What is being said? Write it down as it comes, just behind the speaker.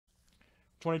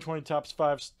2020 Topps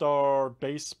 5-Star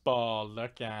Baseball.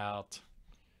 Look out.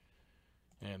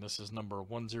 And this is number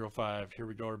 105. Here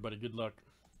we go, everybody. Good luck.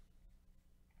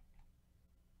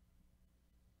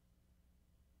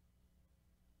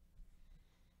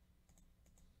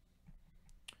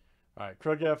 All right,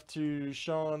 Craig F to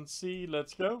Sean C.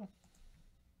 Let's go.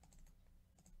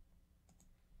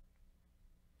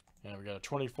 And we got a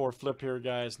 24 flip here,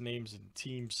 guys. Names and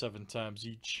teams 7 times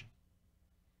each.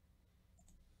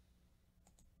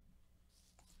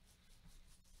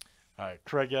 All right,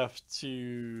 Craig F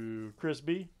to Chris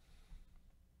B.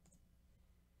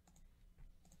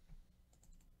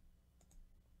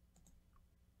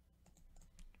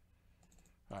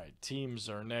 All right, teams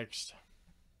are next.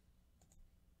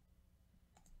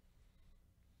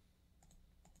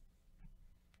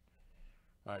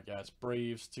 All right, guys,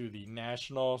 Braves to the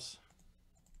Nationals.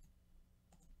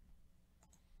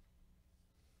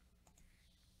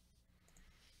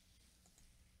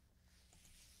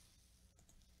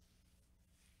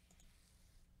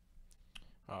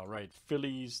 All right,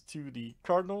 Phillies to the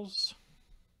Cardinals.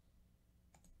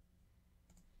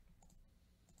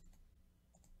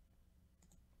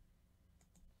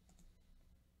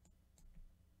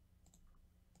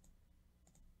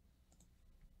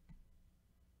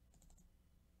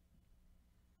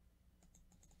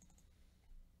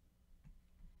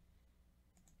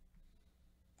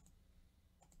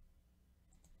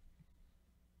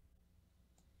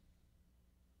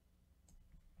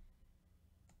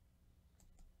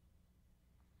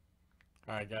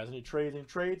 All right, guys, any trades? Any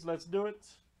trades? Let's do it.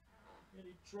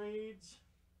 Any trades?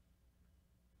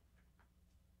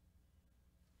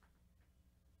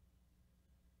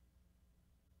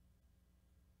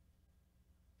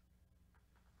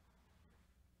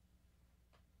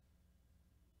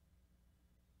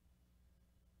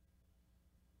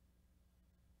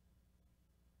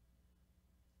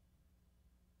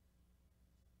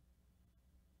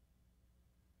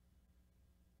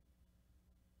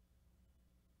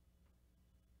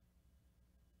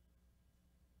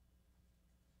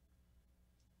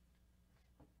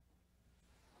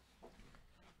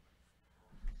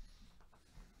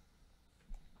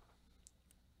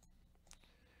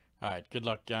 All right, good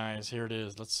luck, guys. Here it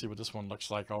is. Let's see what this one looks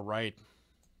like. All right.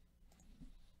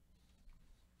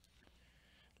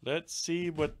 Let's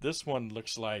see what this one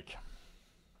looks like.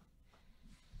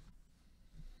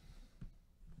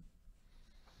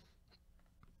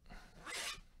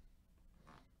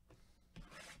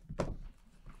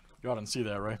 Y'all didn't see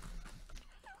that, right?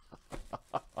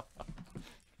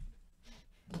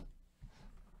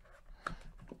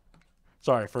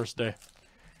 Sorry, first day.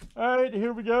 All right,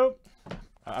 here we go.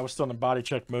 I was still in body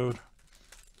check mode.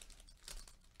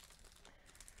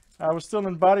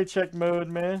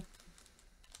 Man.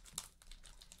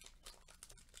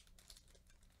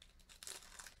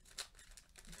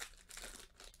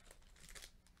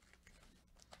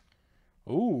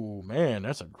 Ooh, man,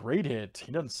 that's a great hit.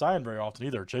 He doesn't sign very often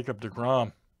either. Jacob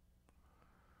deGrom.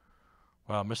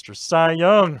 Wow, Mr. Cy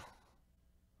Young.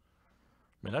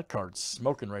 Man, that card's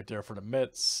smoking right there for the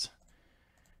Mets.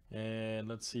 And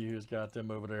let's see who's got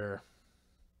them over there.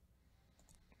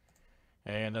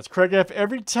 And that's Craig F.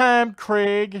 Every time,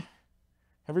 Craig.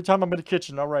 Every time I'm in the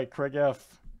kitchen. All right, Craig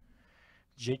F.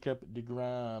 Jacob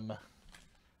deGrom.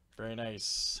 Very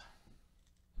nice.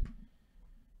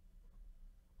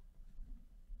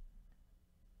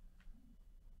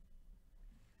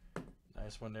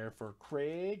 Nice one there for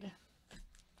Craig.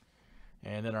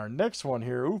 And then our next one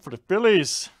here. Ooh, for the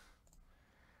Phillies.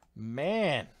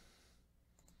 Man.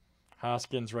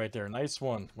 Hoskins right there. Nice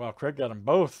one. Wow, Craig got them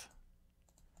both.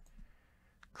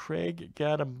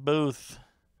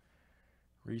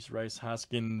 Reese Rice,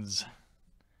 Hoskins,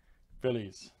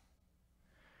 Phillies.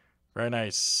 Very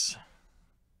nice.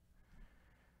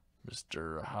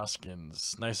 Mr.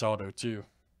 Hoskins. Nice auto, too.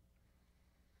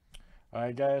 All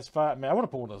right, guys. Man, I want to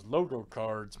pull one of those logo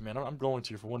cards, man. I'm going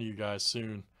to for one of you guys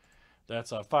soon.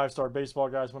 That's a 5-star baseball,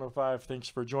 guys. 105. Thanks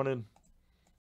for joining.